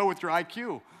that can go with your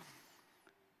IQ.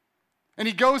 And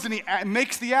he goes and he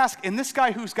makes the ask, and this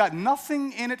guy who's got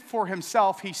nothing in it for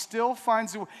himself, he still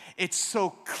finds it. It's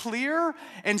so clear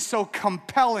and so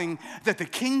compelling that the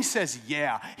king says,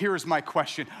 yeah, here's my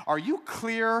question. Are you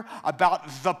clear about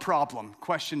the problem?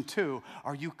 Question 2,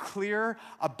 are you clear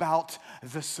about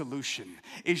the solution?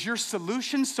 Is your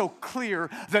solution so clear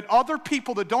that other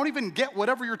people that don't even get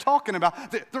whatever you're talking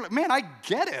about, they're like, man, I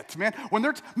get it, man.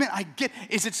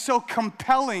 Is it so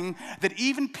compelling that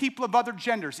even people of other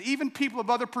genders, even people of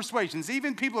other persuasions,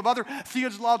 even people of other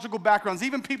theological backgrounds,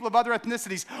 even people of other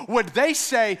ethnicities, would they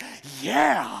say,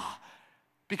 yeah?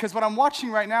 Because what I'm watching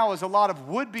right now is a lot of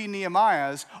would-be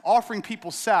Nehemiahs offering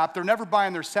people sap. They're never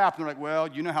buying their sap, and they're like, well,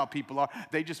 you know how people are.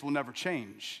 They just will never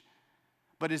change.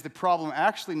 But is the problem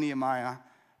actually, Nehemiah,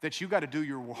 that you got to do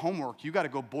your homework. You got to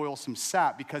go boil some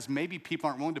sap because maybe people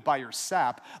aren't willing to buy your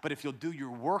sap, but if you'll do your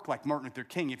work like Martin Luther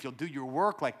King, if you'll do your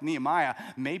work like Nehemiah,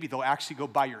 maybe they'll actually go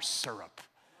buy your syrup.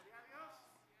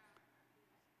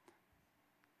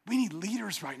 We need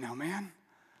leaders right now, man.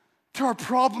 There are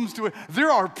problems to it. There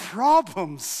are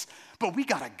problems, but we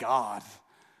got a God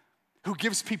who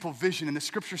gives people vision. And the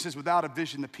scripture says, without a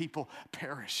vision, the people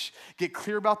perish. Get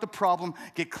clear about the problem,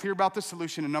 get clear about the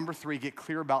solution, and number 3, get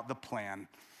clear about the plan.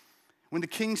 When the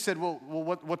king said, well,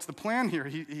 what's the plan here?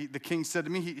 The king said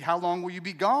to me, how long will you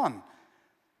be gone?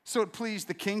 So it pleased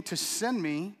the king to send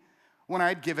me when I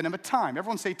had given him a time.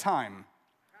 Everyone say time.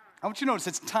 I want you to notice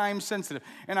it's time sensitive.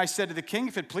 And I said to the king,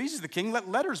 if it pleases the king, let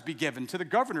letters be given to the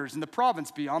governors in the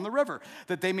province beyond the river,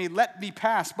 that they may let me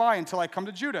pass by until I come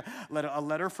to Judah. Let a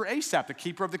letter for Asaph, the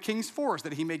keeper of the king's forest,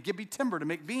 that he may give me timber to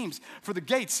make beams for the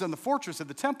gates and the fortress of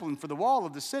the temple and for the wall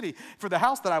of the city, for the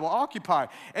house that I will occupy.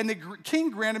 And the king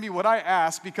granted me what I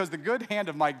asked because the good hand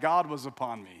of my God was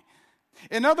upon me.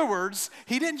 In other words,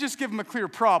 he didn't just give him a clear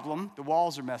problem, the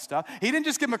walls are messed up. He didn't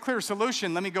just give him a clear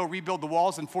solution, let me go rebuild the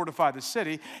walls and fortify the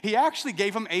city. He actually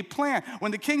gave him a plan.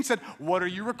 When the king said, what are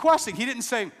you requesting? He didn't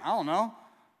say, I don't know.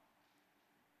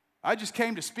 I just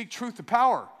came to speak truth to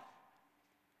power.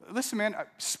 Listen, man,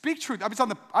 speak truth. I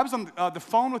was on the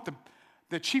phone with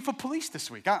the chief of police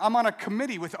this week. I'm on a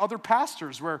committee with other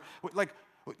pastors where, like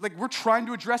we're trying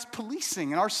to address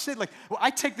policing in our city.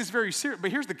 I take this very serious, but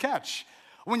here's the catch.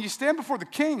 When you stand before the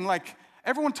king,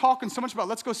 everyone talking so much about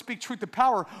let's go speak truth to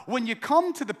power, when you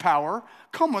come to the power,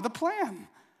 come with a plan.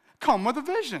 Come with a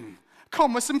vision.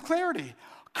 Come with some clarity.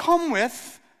 Come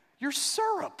with your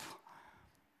syrup.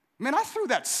 Man, I threw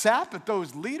that sap at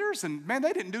those leaders, and man,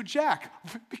 they didn't do jack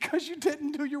because you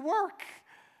didn't do your work.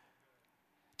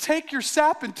 Take your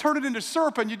sap and turn it into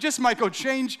syrup, and you just might go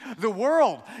change the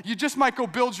world. You just might go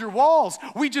build your walls.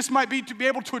 We just might be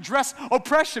able to address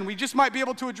oppression. We just might be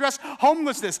able to address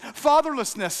homelessness,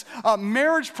 fatherlessness,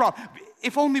 marriage problem.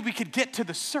 If only we could get to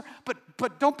the syrup.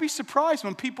 But don't be surprised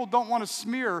when people don't want to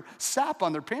smear sap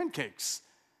on their pancakes.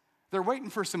 They're waiting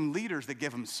for some leaders that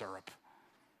give them syrup.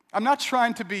 I'm not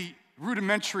trying to be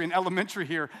rudimentary and elementary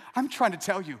here. I'm trying to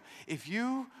tell you, if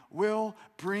you will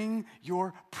bring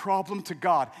your problem to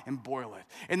God and boil it,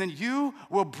 and then you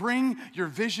will bring your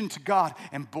vision to God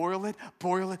and boil it,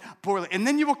 and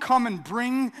then you will come and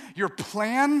bring your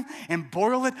plan and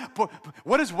boil it.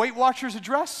 What does Weight Watchers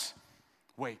address?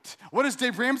 Weight. What does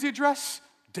Dave Ramsey address?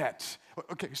 Debt.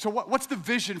 Okay, so what's the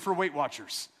vision for Weight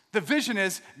Watchers? The vision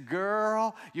is,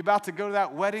 girl, you're about to go to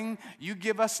that wedding. You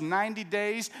give us 90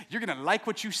 days. You're going to like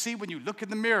what you see when you look in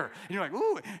the mirror. And you're like,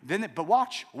 ooh. But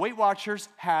watch, Weight Watchers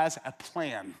has a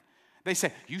plan. They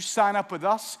say, you sign up with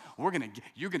us, you're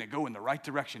going to go in the right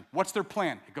direction. What's their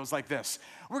plan? It goes like this.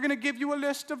 We're going to give you a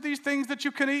list of these things that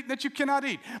you can eat and that you cannot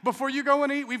eat. Before you go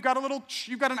and eat, you've got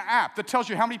an app that tells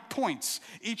you how many points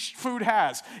each food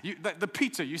has. The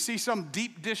pizza, you see some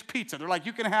deep dish pizza. They're like,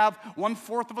 you can have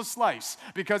 1/4 of a slice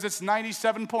because it's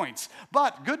 97 points.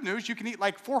 But good news, you can eat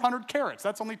 400 carrots.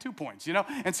 That's only 2 points,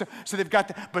 And so they've got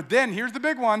that. But then here's the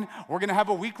big one. We're going to have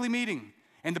a weekly meeting.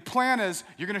 And the plan is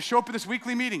you're going to show up at this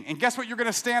weekly meeting. And guess what you're going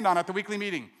to stand on at the weekly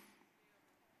meeting?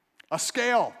 A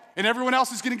scale. And everyone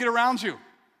else is going to get around you.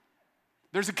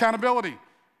 There's accountability.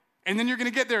 And then you're going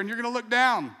to get there and you're going to look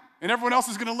down. And everyone else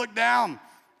is going to look down.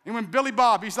 And when Billy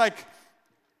Bob, he's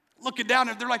looking down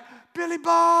and they're like, Billy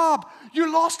Bob,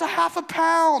 you lost 1/2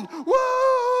 pound.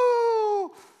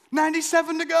 Woo!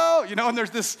 97 to go. And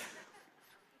there's this.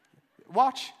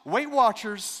 Watch, Weight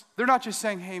Watchers, they're not just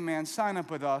saying, hey man, sign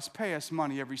up with us, pay us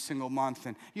money every single month,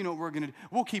 and you know what we're going to do?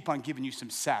 We'll keep on giving you some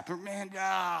sap. But man,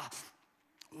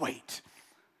 wait.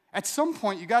 At some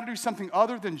point, you got to do something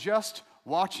other than just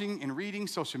watching and reading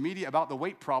social media about the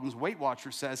weight problems. Weight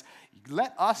Watchers says,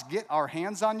 let us get our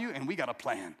hands on you, and we got a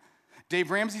plan. Dave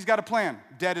Ramsey's got a plan.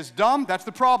 Debt is dumb, that's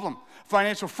the problem.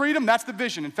 Financial freedom, that's the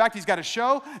vision. In fact, he's got a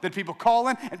show that people call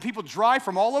in, and people drive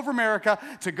from all over America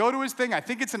to go to his thing. I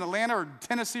think it's in Atlanta or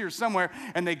Tennessee or somewhere,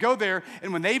 and they go there,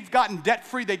 and when they've gotten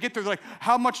debt-free, they get there, they're like,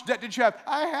 how much debt did you have?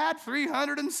 I had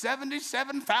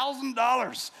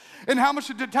 $377,000. And how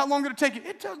long did it take you?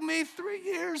 It took me 3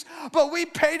 years, but we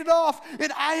paid it off,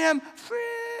 and I am free.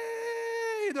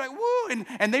 They're like, woo,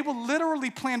 and they will literally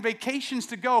plan vacations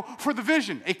to go for the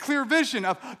vision, a clear vision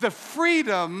of the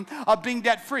freedom of being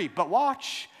debt-free. But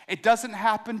watch, it doesn't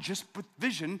happen just with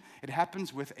vision, it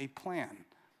happens with a plan.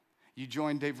 You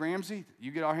join Dave Ramsey,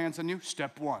 you get our hands on you,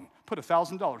 step 1, put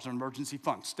 $1,000 in emergency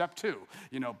fund. Step 2,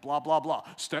 blah, blah, blah.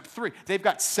 Step 3, they've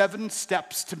got 7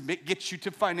 steps to get you to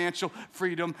financial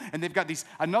freedom, and they've got these,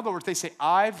 in other words, they say,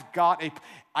 I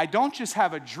don't just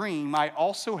have a dream, I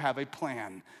also have a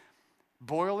plan.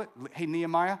 Boil it. Hey,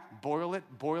 Nehemiah, boil it,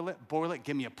 boil it, boil it.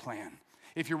 Give me a plan.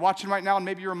 If you're watching right now and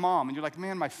maybe you're a mom and you're like,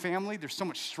 man, my family, there's so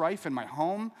much strife in my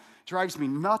home. Drives me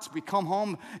nuts. We come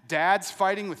home, dad's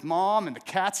fighting with mom, and the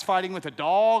cat's fighting with the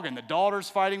dog, and the daughter's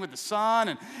fighting with the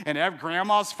son, and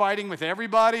grandma's fighting with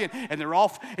everybody, and they're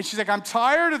all, and she's like, I'm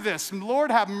tired of this, and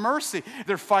Lord have mercy.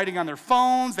 They're fighting on their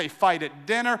phones, they fight at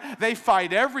dinner, they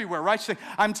fight everywhere, right? She's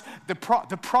like,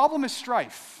 the problem is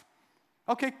strife.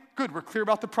 Okay, good, we're clear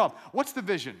about the problem. What's the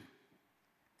vision?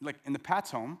 Like in the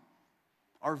Pat's home,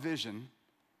 our vision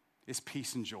is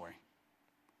peace and joy.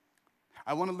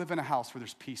 I want to live in a house where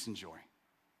there's peace and joy.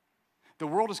 The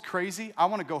world is crazy. I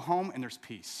want to go home and there's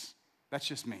peace. That's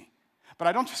just me. But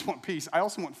I don't just want peace. I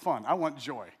also want fun. I want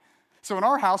joy. So in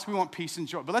our house, we want peace and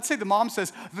joy. But let's say the mom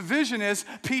says, the vision is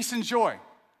peace and joy.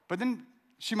 But then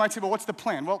she might say, well, what's the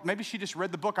plan? Well, maybe she just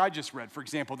read the book I just read, for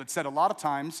example, that said a lot of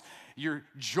times your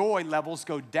joy levels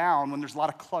go down when there's a lot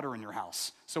of clutter in your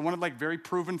house. So one of very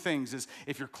proven things is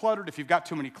if you're cluttered, if you've got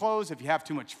too many clothes, if you have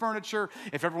too much furniture,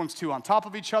 if everyone's too on top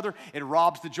of each other, it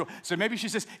robs the joy. So maybe she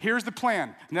says, here's the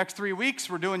plan. Next 3 weeks,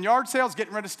 we're doing yard sales,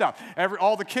 getting rid of stuff.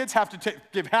 All the kids have to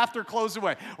give half their clothes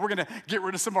away. We're going to get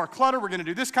rid of some of our clutter. We're going to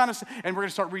do this kind of stuff, and we're going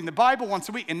to start reading the Bible once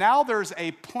a week. And now there's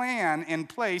a plan in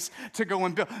place to go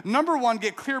and build. Number 1,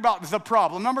 get clear about the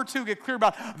problem. Number 2, get clear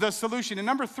about the solution. And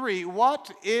number 3, what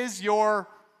is your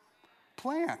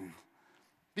plan?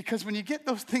 Because when you get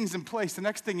those things in place, the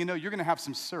next thing you know, you're going to have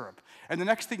some syrup. And the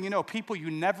next thing you know, people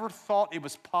you never thought it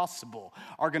was possible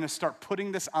are going to start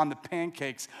putting this on the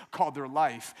pancakes called their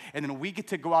life. And then we get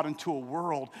to go out into a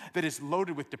world that is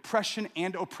loaded with depression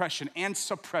and oppression and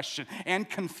suppression and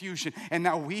confusion. And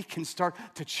now we can start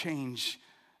to change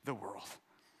the world.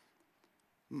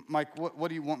 Mike, what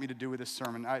do you want me to do with this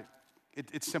sermon?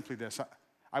 It's simply this.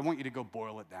 I want you to go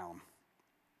boil it down.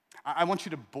 I want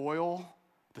you to boil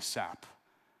the sap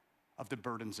of the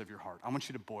burdens of your heart. I want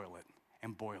you to boil it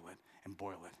and boil it and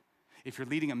boil it. If you're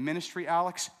leading a ministry,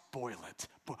 Alex, boil it.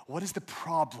 What is the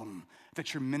problem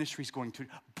that your ministry is going to?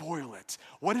 Boil it.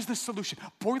 What is the solution?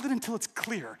 Boil it until it's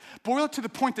clear. Boil it to the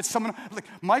point that someone, like,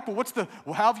 Michael,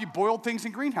 how have you boiled things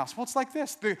in Greenhouse? Well, it's like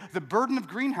this. The burden of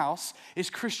Greenhouse is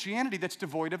Christianity that's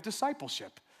devoid of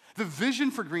discipleship. The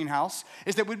vision for Greenhouse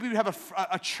is that we would have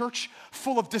a church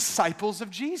full of disciples of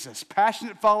Jesus,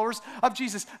 passionate followers of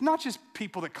Jesus, not just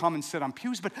people that come and sit on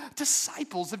pews, but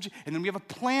disciples of Jesus. And then we have a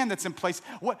plan that's in place.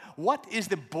 What is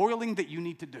the boiling that you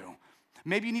need to do?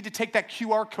 Maybe you need to take that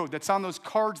QR code that's on those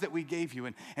cards that we gave you,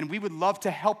 and we would love to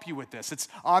help you with this. It's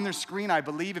on their screen, I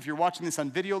believe. If you're watching this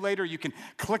on video later, you can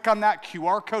click on that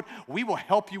QR code. We will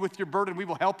help you with your burden. We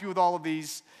will help you with all of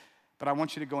these, but I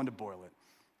want you to go into boil it.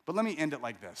 But let me end it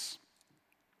like this.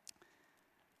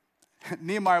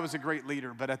 Nehemiah was a great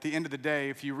leader, but at the end of the day,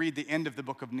 if you read the end of the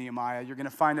book of Nehemiah, you're going to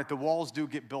find that the walls do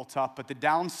get built up, but the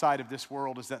downside of this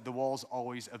world is that the walls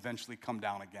always eventually come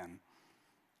down again.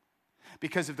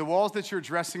 Because if the walls that you're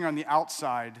addressing are on the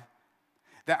outside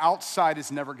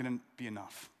is never going to be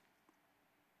enough.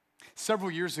 Several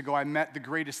years ago, I met the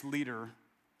greatest leader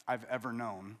I've ever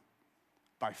known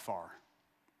by far.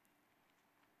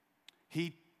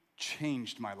 He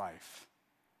changed my life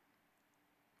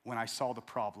when I saw the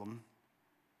problem,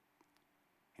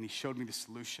 and he showed me the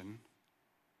solution,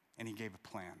 and he gave a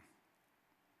plan.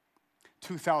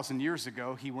 2,000 years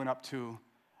ago, he went up to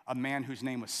a man whose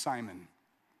name was Simon,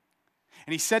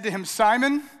 and he said to him,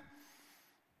 Simon,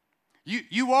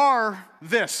 you are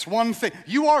this one thing.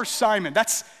 You are Simon.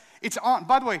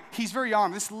 By the way, he's very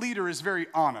honest. This leader is very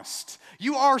honest.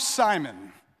 You are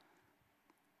Simon,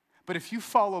 but if you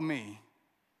follow me,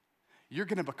 you're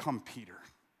going to become Peter.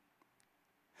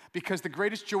 Because the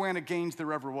greatest Joanna Gaines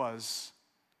there ever was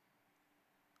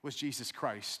Jesus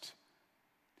Christ,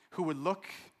 who would look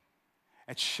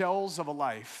at shells of a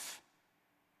life,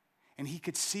 and he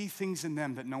could see things in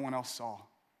them that no one else saw.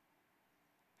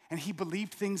 And he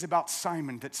believed things about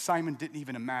Simon that Simon didn't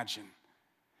even imagine.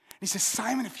 And he says,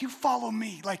 Simon, if you follow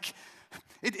me,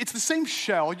 it's the same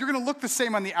shell. You're going to look the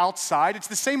same on the outside. It's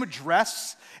the same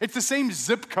address. It's the same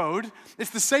zip code.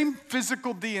 It's the same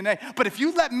physical DNA. But if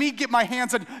you let me get my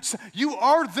hands on you,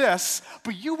 are this,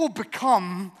 but you will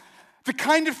become the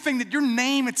kind of thing that your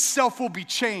name itself will be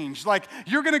changed.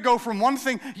 You're going to go from one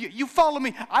thing. You follow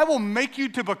me. I will make you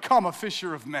to become a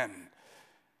fisher of men.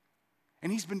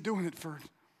 And he's been doing it for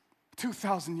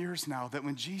 2,000 years now, that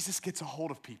when Jesus gets a hold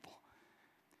of people,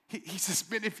 he says,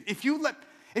 man, if you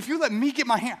let me get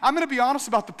my hand, I'm going to be honest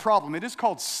about the problem. It is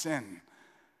called sin.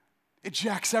 It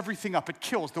jacks everything up. It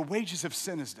kills. The wages of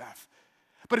sin is death.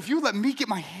 But if you let me get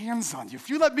my hands on you, if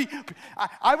you let me,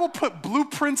 I will put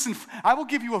blueprints and I will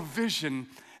give you a vision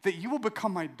that you will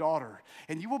become my daughter,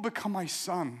 and you will become my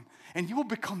son, and you will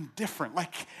become different,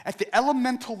 like at the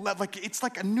elemental level, like it's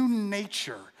like a new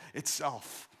nature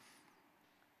itself.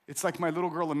 It's like my little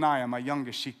girl, Anaya, my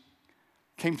youngest. She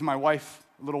came to my wife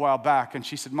a little while back, and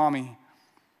she said, Mommy,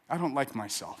 I don't like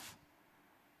myself.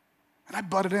 And I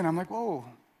butted in. I'm like, whoa,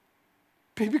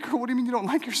 baby girl, what do you mean you don't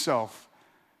like yourself?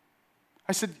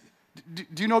 I said,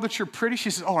 do you know that you're pretty? She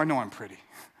says, oh, I know I'm pretty.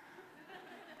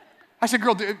 I said,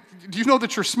 girl, do you know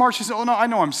that you're smart? She said, oh, no, I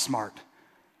know I'm smart.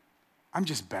 I'm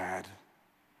just bad.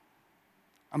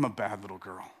 I'm a bad little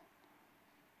girl.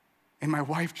 And my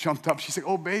wife jumped up. She said,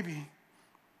 oh, baby,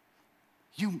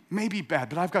 you may be bad,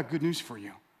 but I've got good news for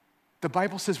you. The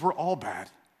Bible says we're all bad,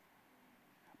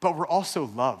 but we're also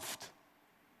loved.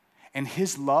 And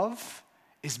his love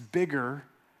is bigger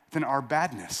than our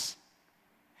badness.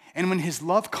 And when his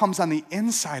love comes on the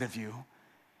inside of you,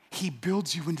 he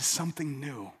builds you into something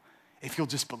new if you'll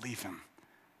just believe him.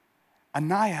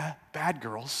 Anaya, bad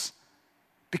girls,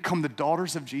 become the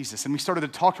daughters of Jesus. And we started to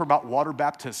talk to her about water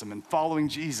baptism and following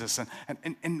Jesus.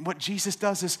 And what Jesus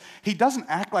does is he doesn't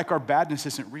act like our badness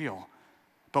isn't real,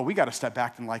 but we got to step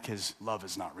back and like his love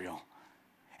is not real.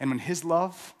 And when his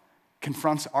love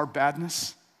confronts our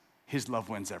badness, his love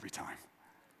wins every time.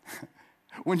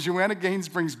 When Joanna Gaines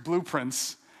brings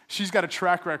blueprints, she's got a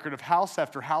track record of house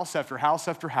after house after house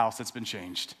after house that's been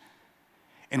changed.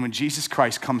 And when Jesus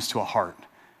Christ comes to a heart,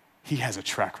 he has a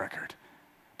track record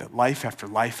that life after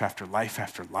life after life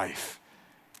after life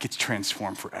gets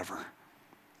transformed forever.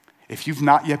 If you've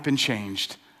not yet been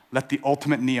changed, let the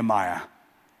ultimate Nehemiah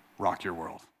rock your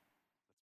world.